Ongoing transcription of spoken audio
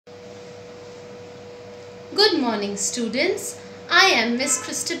Good morning students. I am Miss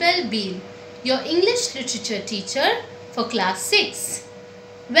Christabel Beale, your English literature teacher for class 6.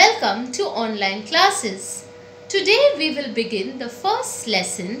 Welcome to online classes. Today we will begin the first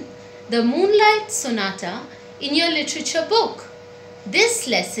lesson, the Moonlight Sonata in your literature book. This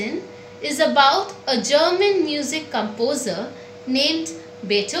lesson is about a German music composer named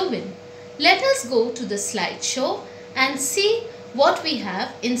Beethoven. Let us go to the slideshow and see what we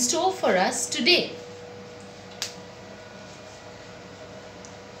have in store for us today.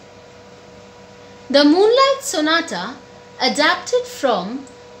 The Moonlight Sonata, adapted from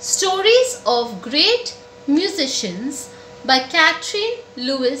Stories of Great Musicians by Catherine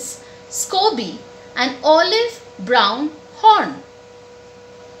Lewis Scobie and Olive Brown Horn.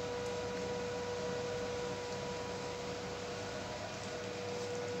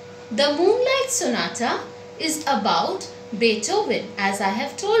 The Moonlight Sonata is about Beethoven, as I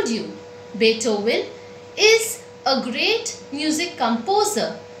have told you. Beethoven is a great music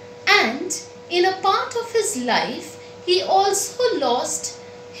composer, and in a part of his life, he also lost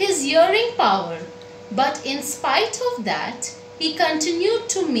his hearing power. But in spite of that, he continued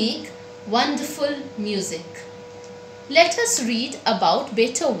to make wonderful music. Let us read about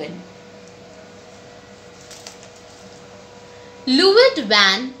Beethoven. Ludwig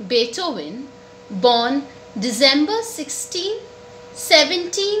van Beethoven, born December 16,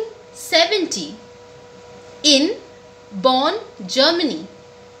 1770 in Bonn, Germany,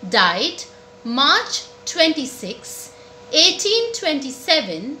 died March 26,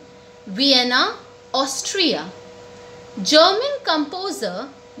 1827, Vienna, Austria. German composer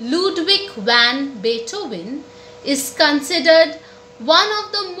Ludwig van Beethoven is considered one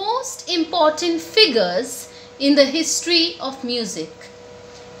of the most important figures in the history of music.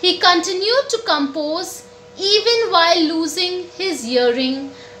 He continued to compose even while losing his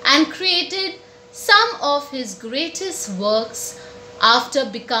hearing and created some of his greatest works after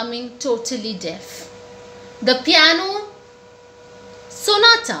becoming totally deaf. The Piano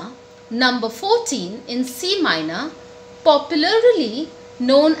Sonata number 14 in C minor, popularly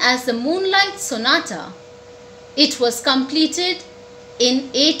known as the Moonlight Sonata, it was completed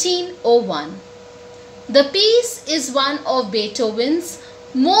in 1801. The piece is one of Beethoven's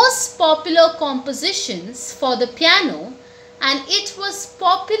most popular compositions for the piano, and it was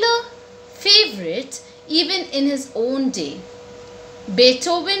popular favorite even in his own day.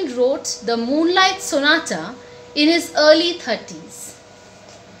 Beethoven wrote the Moonlight Sonata in his early 30s.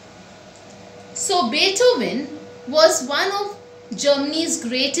 So Beethoven was one of Germany's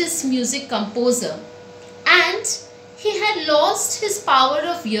greatest music composer, and he had lost his power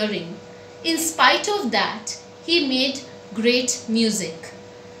of hearing. In spite of that, he made great music.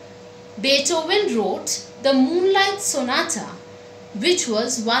 Beethoven wrote the Moonlight Sonata, which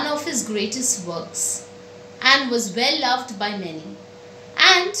was one of his greatest works and was well loved by many.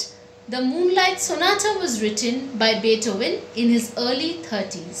 And the Moonlight Sonata was written by Beethoven in his early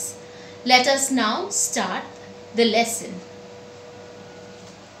 30s. Let us now start the lesson.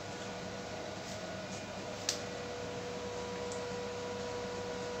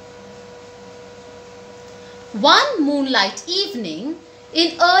 One moonlight evening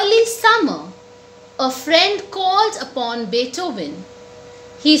in early summer, a friend called upon Beethoven.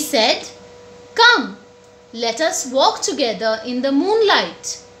 He said, "Come, let us walk together in the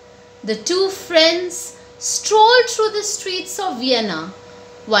moonlight." The two friends strolled through the streets of Vienna.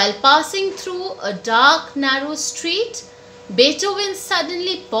 While passing through a dark, narrow street, Beethoven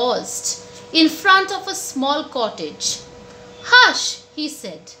suddenly paused in front of a small cottage. "Hush," he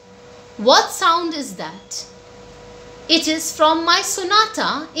said. "What sound is that?" "It is from my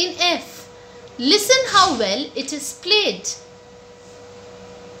sonata in F. Listen how well it is played."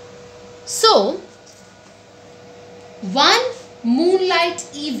 So, one moonlight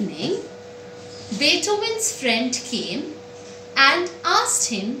evening, Beethoven's friend came and asked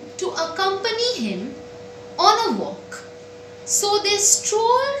him to accompany him on a walk. So they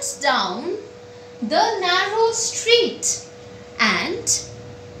strolled down the narrow street, and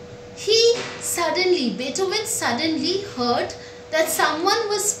Beethoven suddenly heard that someone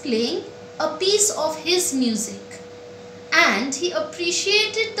was playing a piece of his music, and he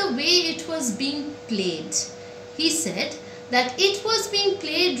appreciated the way it was being played. He said that it was being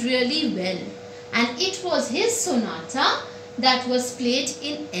played really well, and it was his sonata that was played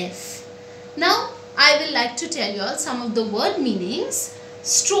in F. Now, I will like to tell you all some of the word meanings.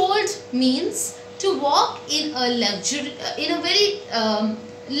 Strolled means to walk in a very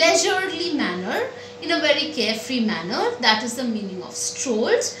leisurely manner, in a very carefree manner. That is the meaning of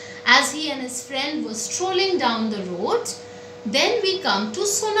strolled. As he and his friend were strolling down the road, then we come to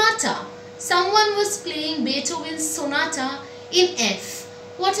sonata. Someone was playing Beethoven's sonata in F.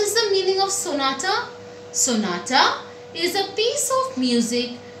 What is the meaning of sonata? Sonata is a piece of music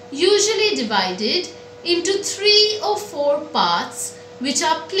usually divided into 3 or 4 parts which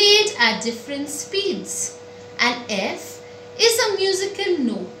are played at different speeds. And F is a musical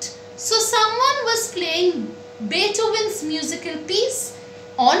note. So someone was playing Beethoven's musical piece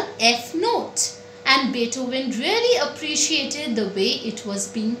on F note, and Beethoven really appreciated the way it was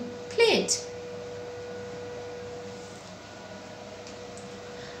being played.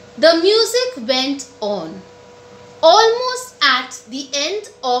 The music went on. Almost at the end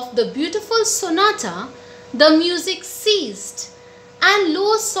of the beautiful sonata, the music ceased and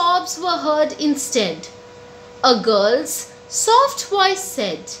low sobs were heard instead. A girl's soft voice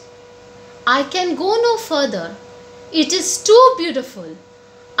said, "I can go no further. It is too beautiful.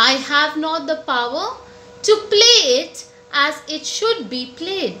 I have not the power to play it as it should be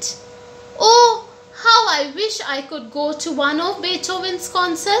played. Oh, how I wish I could go to one of Beethoven's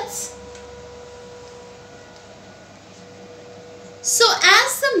concerts." So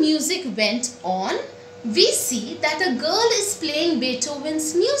as the music went on, we see that a girl is playing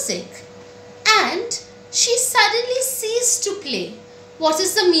Beethoven's music and she suddenly ceased to play. What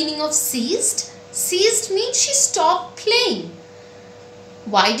is the meaning of ceased? Ceased means she stopped playing.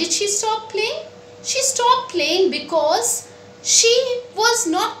 Why did she stop playing? She stopped playing because she was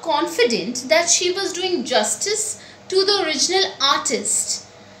not confident that she was doing justice to the original artist.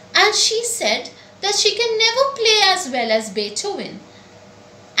 And she said that she can never play as well as Beethoven.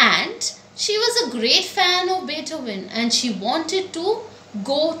 And she was a great fan of Beethoven and she wanted to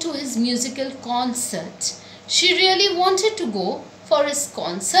go to his musical concert. She really wanted to go for his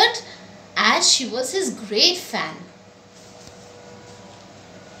concert as she was his great fan.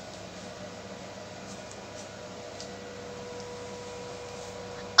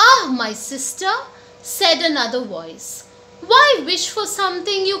 "Ah, my sister," said another voice, "why wish for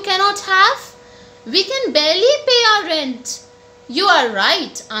something you cannot have? We can barely pay our rent." "You are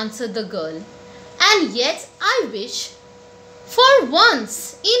right," answered the girl, "and yet I wish for once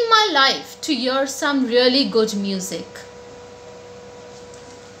in my life to hear some really good music."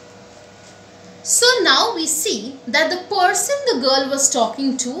 So now we see that the person the girl was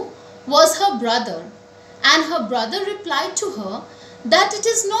talking to was her brother, and her brother replied to her that it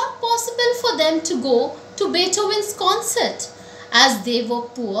is not possible for them to go to Beethoven's concert as they were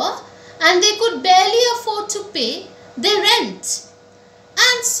poor and they could barely afford to pay their rent.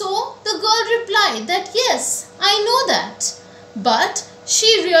 And so the girl replied that yes, I know that, but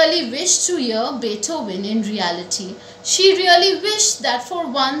she really wished to hear Beethoven in reality. She really wished that for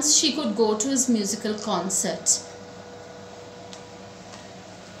once she could go to his musical concert.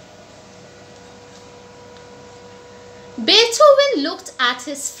 Beethoven looked at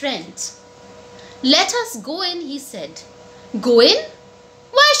his friend. "Let us go in," he said. "Go in?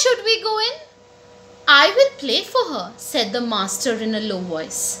 Why should we go in?" "I will play for her," said the master in a low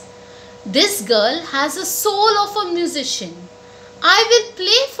voice. "This girl has the soul of a musician. I will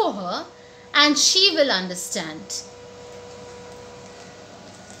play for her and she will understand."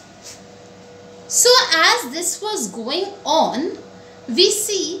 So as this was going on, we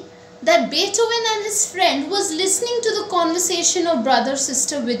see that Beethoven and his friend was listening to the conversation of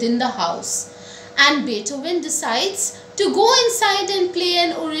brother-sister within the house. And Beethoven decides to go inside and play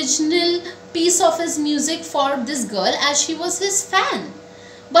an original piece of his music for this girl as she was his fan.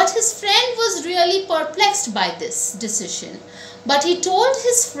 But his friend was really perplexed by this decision. But he told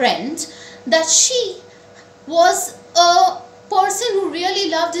his friend that she was a person who really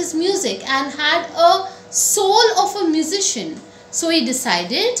loved his music and had a soul of a musician. So he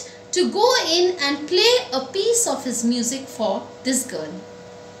decided to go in and play a piece of his music for this girl.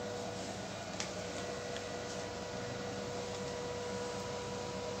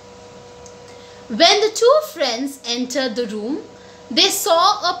 When the two friends entered the room, they saw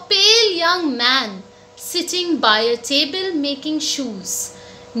a pale young man sitting by a table making shoes.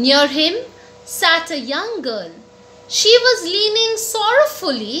 Near him sat a young girl. She was leaning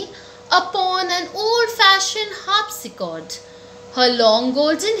sorrowfully upon an old-fashioned harpsichord. Her long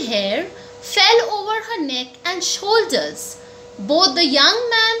golden hair fell over her neck and shoulders. Both the young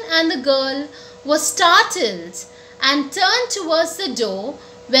man and the girl were startled and turned towards the door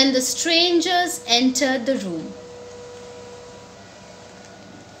when the strangers entered the room.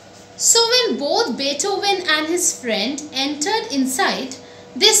 So when both Beethoven and his friend entered inside,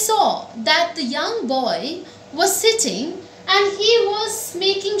 they saw that the young boy was sitting and he was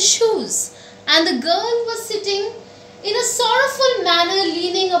making shoes, and the girl was sitting in a sorrowful manner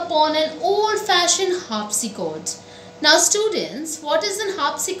leaning upon an old-fashioned harpsichord. Now students, what is an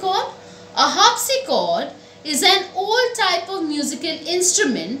harpsichord? A harpsichord is an old type of musical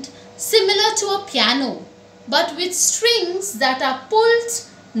instrument similar to a piano, but with strings that are pulled,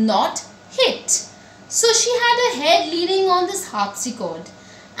 not hit. So she had a head leaning on this harpsichord,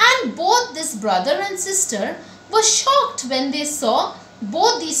 and both this brother and sister were shocked when they saw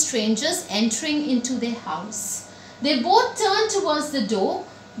both these strangers entering into their house. They both turned towards the door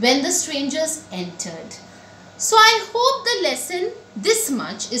when the strangers entered. So I hope the lesson this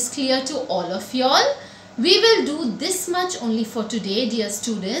much is clear to all of y'all. We will do this much only for today, dear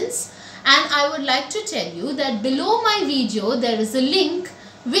students. And I would like to tell you that below my video there is a link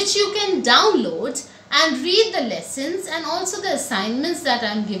which you can download and read the lessons and also the assignments that I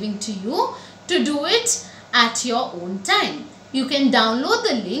am giving to you to do it at your own time. You can download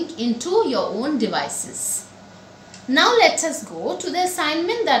the link into your own devices. Now let us go to the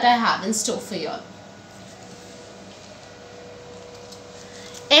assignment that I have in store for you.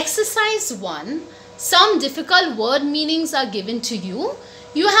 Exercise 1. Some difficult word meanings are given to you.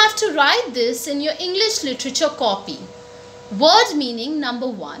 You have to write this in your English literature copy. Word meaning number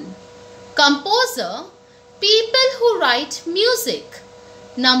 1. Composer, people who write music.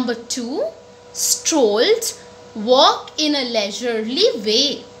 Number 2. Strolled, walk in a leisurely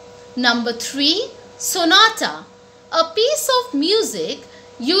way. Number 3. Sonata, a piece of music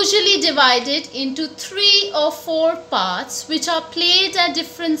usually divided into 3 or 4 parts which are played at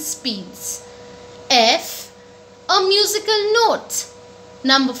different speeds. F, a musical note.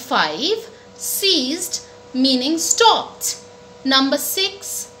 Number 5, ceased, meaning stopped. Number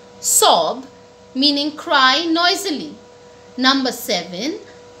 6, sob, meaning cry noisily. Number 7,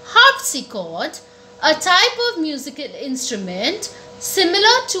 harpsichord, a type of musical instrument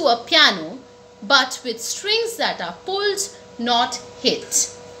similar to a piano but with strings that are pulled, not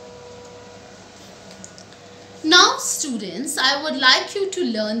hit. Now students, I would like you to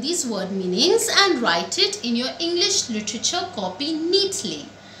learn these word meanings and write it in your English literature copy neatly.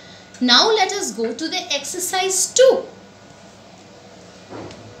 Now let us go to the exercise 2.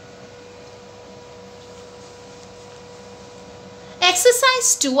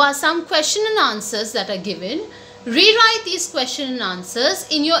 Exercise 2 are some question and answers that are given. Rewrite these question and answers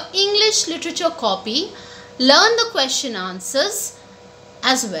in your English literature copy. Learn the question answers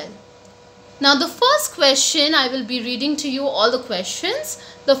as well. Now the first question, I will be reading to you all the questions.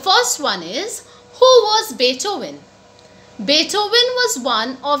 The first one is, who was Beethoven? Beethoven was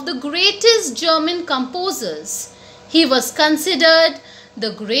one of the greatest German composers. He was considered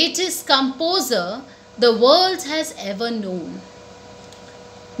the greatest composer the world has ever known.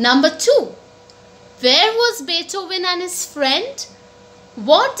 Number 2. Where was Beethoven and his friend?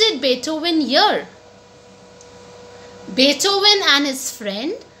 What did Beethoven hear? Beethoven and his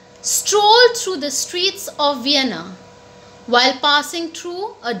friend strolled through the streets of Vienna. While passing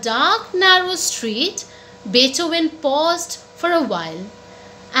through a dark, narrow street, Beethoven paused for a while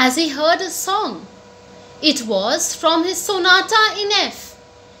as he heard a song. It was from his sonata in F.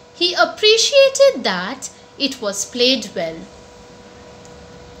 He appreciated that it was played well.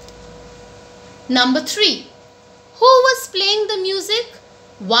 Number 3. Who was playing the music?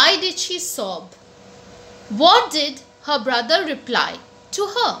 Why did she sob? What did her brother reply to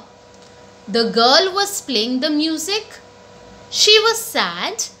her? The girl was playing the music. She was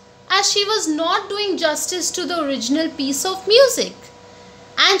sad as she was not doing justice to the original piece of music,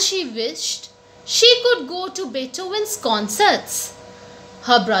 and she wished she could go to Beethoven's concerts.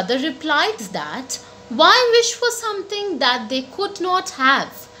 Her brother replied that why wish for something that they could not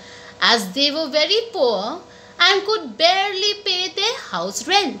have, as they were very poor and could barely pay their house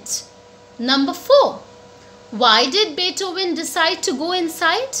rent. Number 4. Why did Beethoven decide to go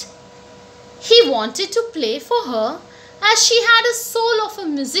inside? He wanted to play for her as she had a soul of a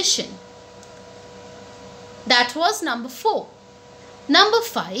musician. That was number 4. Number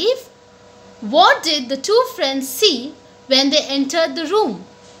 5. What did the two friends see when they entered the room?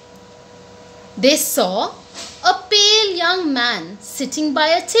 They saw a pale young man sitting by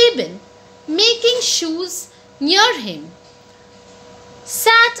a table, making shoes near him.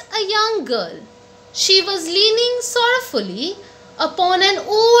 Sat a young girl. She was leaning sorrowfully upon an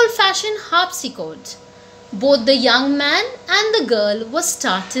old-fashioned harpsichord. Both the young man and the girl were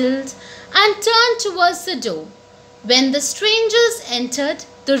startled and turned towards the door when the strangers entered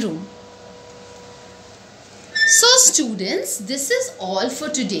the room. So students, this is all for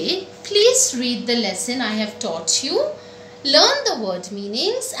today. Please read the lesson I have taught you. Learn the word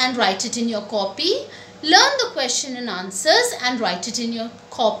meanings and write it in your copy. Learn the question and answers and write it in your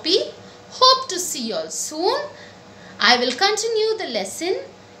copy. Hope to see you all soon. I will continue the lesson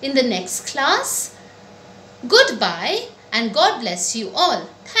in the next class. Goodbye and God bless you all.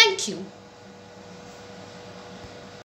 Thank you.